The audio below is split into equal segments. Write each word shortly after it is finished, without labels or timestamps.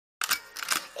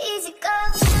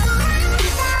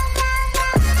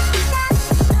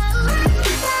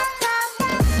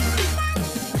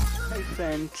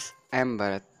friends, I am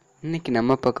Bharat. இன்னைக்கு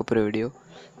நம்ம பார்க்க போகிற video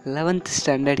 11th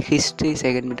standard history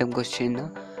second medium question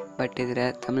தான். பட் இதில்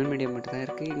தமிழ் மீடியம் மட்டும் தான்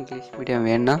இருக்குது. இங்கிலீஷ் மீடியம்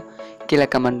வேணுன்னா கீழே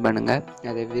கமெண்ட் பண்ணுங்கள்.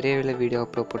 அதை விரைவில் வீடியோ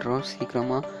அப்லோட் பண்ணுறோம்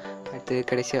சீக்கிரமாக. அடுத்து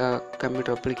கடைசியாக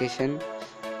கம்ப்யூட்டர் அப்ளிகேஷன்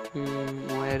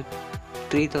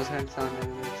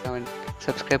 3707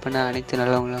 சப்ஸ்கிரைப் பண்ண அனைத்து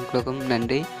நல்லவங்களுக்கும்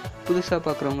நன்றி. புதுசாக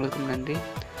பார்க்குறவங்களுக்கும் நன்றி.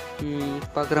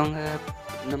 பார்க்குறவங்க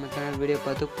நம்ம சேனல் வீடியோ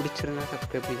பார்த்து பிடிச்சிருந்தா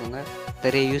சப்ஸ்கிரைப் பண்ணிக்கோங்க.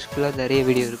 நிறைய யூஸ்ஃபுல்லாக நிறைய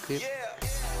வீடியோ இருக்குது.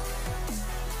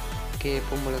 ஓகே,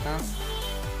 எப்பவும் போல தான்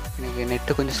எனக்கு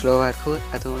நெட்டு கொஞ்சம் ஸ்லோவாக இருக்கும்.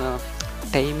 அதுவும் நான்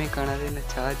டைமே காணாது. இந்த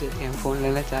சார்ஜ் என்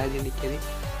ஃபோன்லலாம் சார்ஜ் நிற்கிது.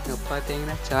 இங்கே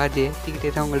பார்த்தீங்கன்னா சார்ஜ்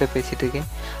ஏற்றிக்கிட்டே தான் உங்கள்கிட்ட பேசிகிட்டு இருக்கேன்.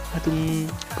 அதுவும்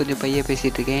கொஞ்சம் பையன்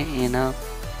பேசிகிட்டு இருக்கேன். ஏன்னா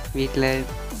வீட்டில்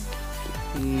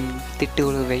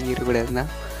திட்டுகளும் வாங்கிடக்கூடாது தான்.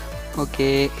 ஓகே,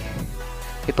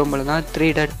 இப்போ போல தான் 3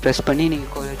 டாட் ப்ரெஸ் பண்ணி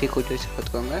நீங்கள் குவாலிட்டி கூட்டி வச்சு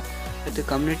பார்த்துக்கோங்க. அடுத்து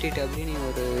கம்யூனிட்டி டேப்லேயும் நீங்கள்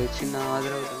ஒரு சின்ன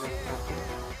ஆதரவு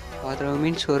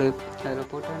மீன்ஸ் ஒரு அதில்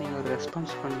போட்டால் நீங்கள் ஒரு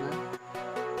ரெஸ்பான்ஸ் பண்ணுங்கள்.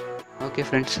 ஓகே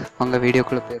ஃப்ரெண்ட்ஸ், வாங்க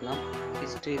வீடியோக்குள்ளே போயிடலாம்.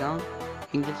 ஹிஸ்ட்ரி தான்,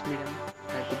 இங்கிலீஷ் மீடியம்,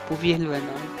 அடுத்து புவியியல்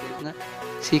வேணாலும் கேளுங்க.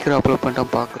 சீக்கிரம் அப்லோட்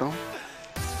பண்ணிட்டோம் பார்க்குறோம்.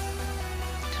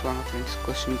 வாங்க ஃப்ரெண்ட்ஸ்,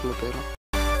 கொஸ்டினுக்குள்ளே போயிடலாம்.